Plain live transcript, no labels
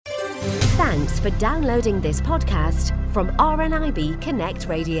Thanks for downloading this podcast from RNIB Connect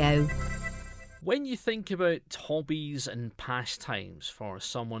Radio. When you think about hobbies and pastimes for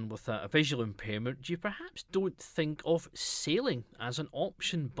someone with a visual impairment, you perhaps don't think of sailing as an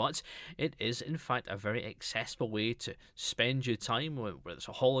option, but it is in fact a very accessible way to spend your time, whether it's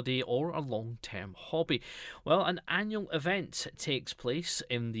a holiday or a long-term hobby. Well, an annual event takes place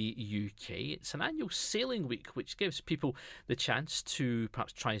in the UK. It's an annual sailing week, which gives people the chance to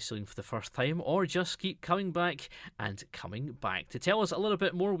perhaps try sailing for the first time or just keep coming back and coming back. To tell us a little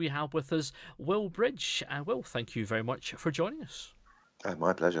bit more, we have with us Will Bridge. Will, thank you very much for joining us.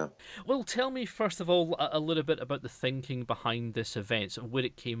 My pleasure. Will, tell me first of all a little bit about the thinking behind this event, where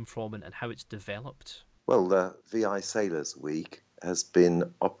it came from and how it's developed. Well, the VI Sailors Week has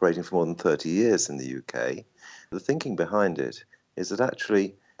been operating for more than 30 years in the UK. The thinking behind it is that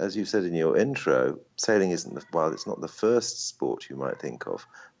actually, as you said in your intro, sailing isn't, while it's not the first sport you might think of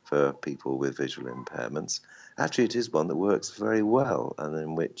for people with visual impairments, actually it is one that works very well and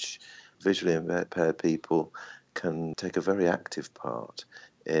in which visually impaired people can take a very active part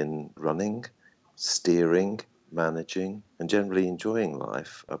in running, steering, managing, and generally enjoying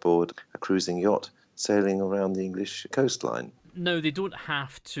life aboard a cruising yacht sailing around the English coastline. Now, they don't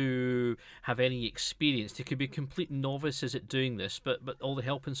have to have any experience. They could be complete novices at doing this, but all the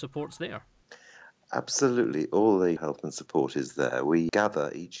help and support's there. Absolutely, all the help and support is there. We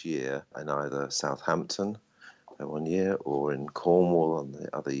gather each year in either Southampton one year or in Cornwall on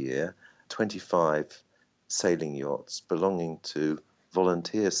the other year, 25 sailing yachts belonging to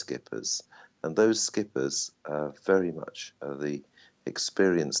volunteer skippers, and those skippers are very much the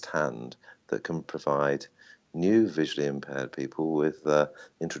experienced hand that can provide new visually impaired people with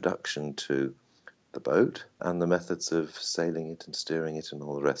introduction to the boat and the methods of sailing it and steering it and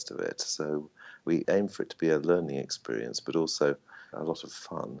all the rest of it. So we aim for it to be a learning experience, but also a lot of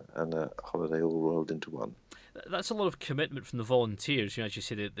fun and a holiday all rolled into one. That's a lot of commitment from the volunteers. You know, as you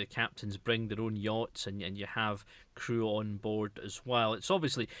say, the captains bring their own yachts and you have crew on board as well. It's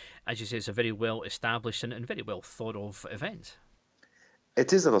obviously, as you say, it's a very well established and very well thought of event.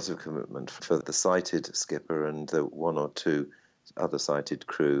 It is a lot of commitment for the sighted skipper and the one or two other sighted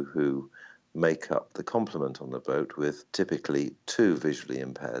crew who make up the complement on the boat, with typically two visually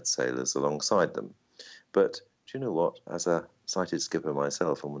impaired sailors alongside them. But do you know what? As a sighted skipper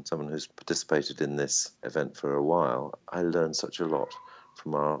myself, and someone who's participated in this event for a while, I learned such a lot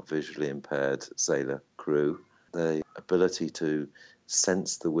from our visually impaired sailor crew. The ability to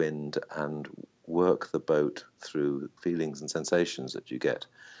sense the wind and work the boat through feelings and sensations that you get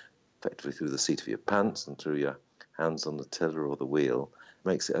effectively through the seat of your pants and through your hands on the tiller or the wheel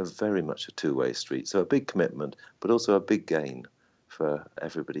makes it very much a two-way street. So a big commitment, but also a big gain for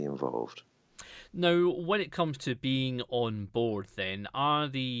everybody involved. Now, when it comes to being on board then, are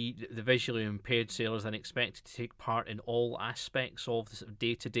the visually impaired sailors then expected to take part in all aspects of the sort of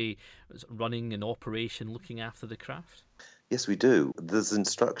day-to-day running and operation, looking after the craft? Yes, we do. There's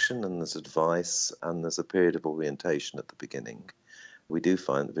instruction and there's advice and there's a period of orientation at the beginning. We do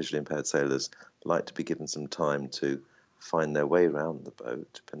find that visually impaired sailors like to be given some time to find their way around the boat,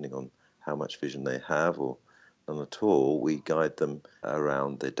 depending on how much vision they have or none at all. We guide them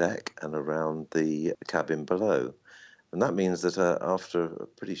around the deck and around the cabin below. And that means that after a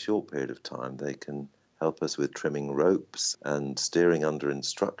pretty short period of time, they can help us with trimming ropes and steering under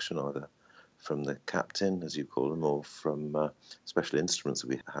instruction, either from the captain, as you call them, or from special instruments that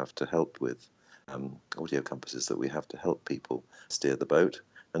we have to help with, audio compasses that we have to help people steer the boat.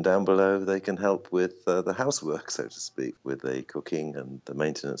 And down below, they can help with the housework, so to speak, with the cooking and the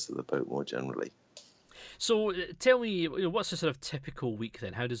maintenance of the boat more generally. So tell me, what's a sort of typical week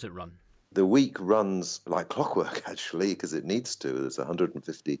then? How does it run? The week runs like clockwork, actually, because it needs to. There's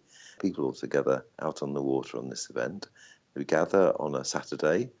 150 people altogether out on the water on this event. We gather on a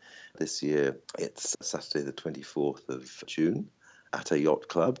Saturday. This year, it's Saturday the 24th of June at a yacht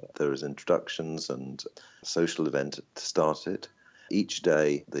club. There is introductions and a social event to start it. Each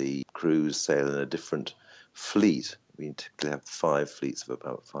day, the crews sail in a different fleet. We typically have 5 fleets of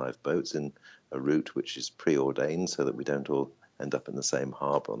about 5 boats in a route which is preordained so that we don't all end up in the same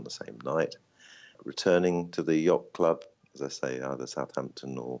harbour on the same night. Returning to the yacht club, as I say, either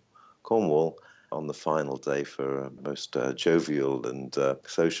Southampton or Cornwall, on the final day for a most jovial and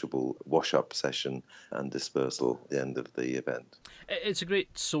sociable wash-up session and dispersal at the end of the event. It's a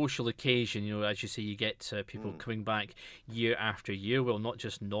great social occasion, you know, as you say, you get people coming back year after year. Well, not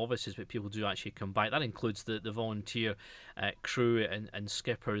just novices, but people do actually come back. That includes the volunteer crew and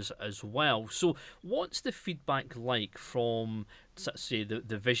skippers as well. So what's the feedback like from, say,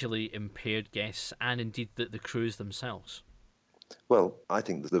 the visually impaired guests and indeed the crews themselves? Well, I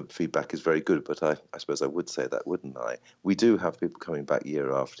think that the feedback is very good, but I suppose I would say that, wouldn't I? We do have people coming back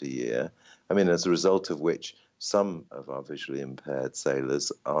year after year. I mean, as a result of which, some of our visually impaired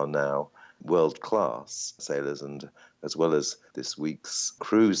sailors are now world-class sailors, and as well as this week's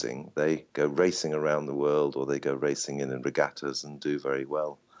cruising, they go racing around the world, or they go racing in regattas and do very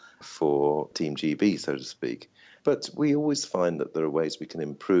well for Team GB, so to speak. But we always find that there are ways we can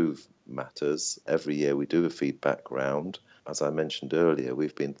improve matters. Every year we do a feedback round. As I mentioned earlier,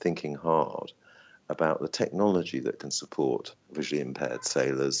 we've been thinking hard about the technology that can support visually impaired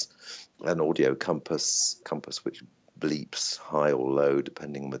sailors. An audio compass which bleeps high or low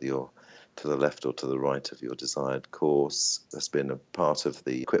depending whether you're to the left or to the right of your desired course. That's been a part of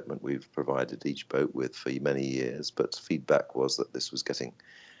the equipment we've provided each boat with for many years, but feedback was that this was getting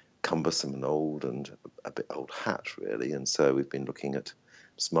cumbersome and old and a bit old hat, really. And so we've been looking at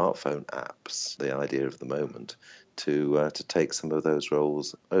smartphone apps, the idea of the moment, to take some of those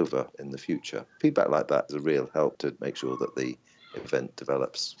roles over in the future. Feedback like that is a real help to make sure that the event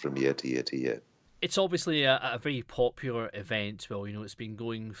develops from year to year to year. It's obviously a very popular event. Well, it's been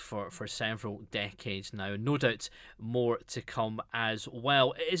going for several decades now, and no doubt more to come as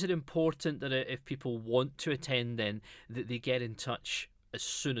well. Is it important that if people want to attend, then that they get in touch as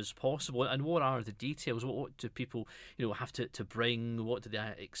soon as possible? And what are the details? What do people have to bring? What do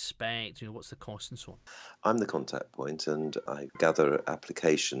they expect? What's the cost and so on? I'm the contact point, and I gather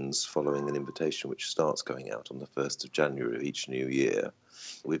applications following an invitation which starts going out on the 1st of January of each new year.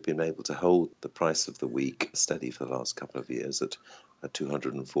 We've been able to hold the price of the week steady for the last couple of years at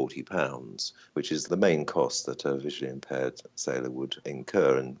 £240, which is the main cost that a visually impaired sailor would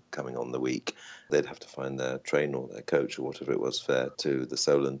incur in coming on the week. They'd have to find their train or their coach or whatever it was fare to the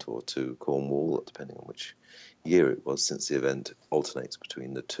Solent or to Cornwall, depending on which year it was, since the event alternates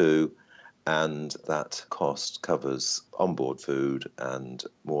between the two. And that cost covers onboard food and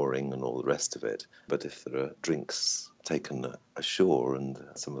mooring and all the rest of it. But if there are drinks taken ashore and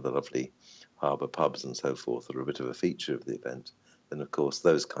some of the lovely harbour pubs and so forth are a bit of a feature of the event, then of course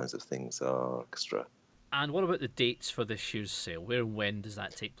those kinds of things are extra. And what about the dates for this year's sale? Where and when does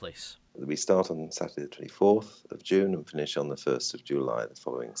that take place? We start on Saturday the 24th of June and finish on the 1st of July, the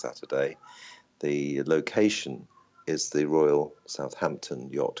following Saturday. The location is the Royal Southampton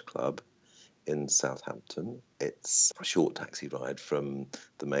Yacht Club in Southampton. It's a short taxi ride from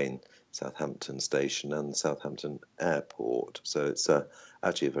the main Southampton station and the Southampton airport. So it's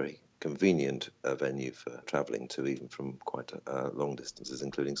actually a very convenient venue for travelling to, even from quite long distances,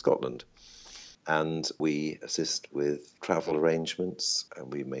 including Scotland. And we assist with travel arrangements,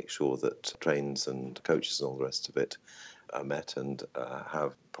 and we make sure that trains and coaches and all the rest of it are met and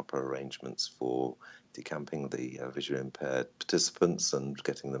have proper arrangements for decamping the visually impaired participants and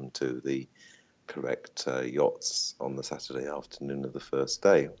getting them to the correct yachts on the Saturday afternoon of the first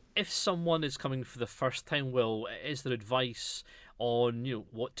day. If someone is coming for the first time, Will, is there advice on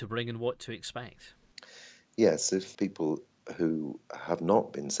what to bring and what to expect? Yes, if people who have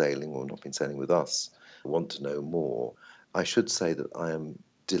not been sailing or not been sailing with us want to know more, I should say that I am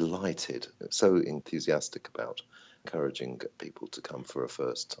delighted, so enthusiastic about encouraging people to come for a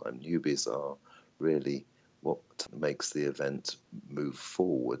first time. Newbies are really what makes the event move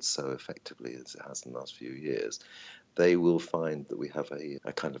forward so effectively as it has in the last few years. They will find that we have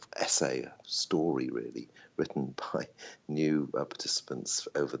a kind of essay, a story really, written by new participants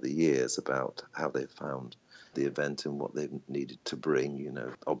over the years about how they've found the event and what they've needed to bring.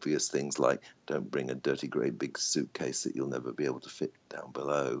 Obvious things like don't bring a dirty grey big suitcase that you'll never be able to fit down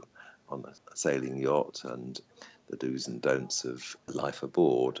below on a sailing yacht, and the do's and don'ts of life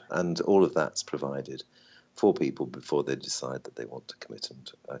aboard. And all of that's provided for people before they decide that they want to commit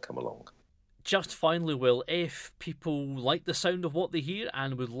and come along. Just finally, Will, if people like the sound of what they hear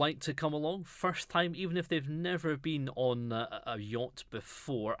and would like to come along, first time, even if they've never been on a yacht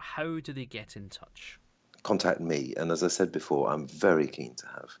before, how do they get in touch? Contact me, and as I said before, I'm very keen to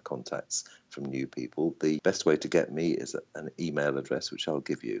have contacts from new people. The best way to get me is an email address, which I'll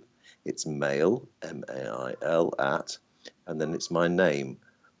give you. It's mail, M-A-I-L, @ and then it's my name,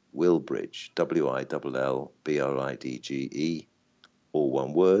 Willbridge, WILLBRIDGE, all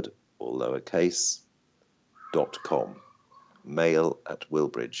one word, all lowercase, .com,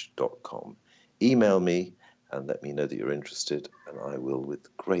 mail@willbridge.com. Email me and let me know that you're interested, and I will,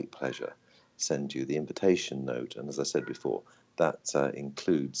 with great pleasure, send you the invitation note. And as I said before, that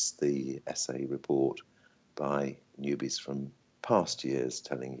includes the essay report by newbies from past years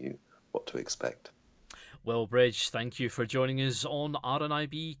telling you what to expect. Will Bridge, thank you for joining us on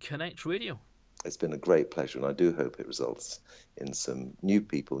RNIB Connect Radio. It's been a great pleasure, and I do hope it results in some new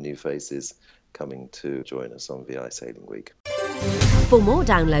people, new faces coming to join us on VI Sailing Week. For more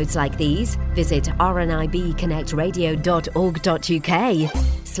downloads like these, visit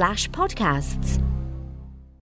rnibconnectradio.org.uk/podcasts.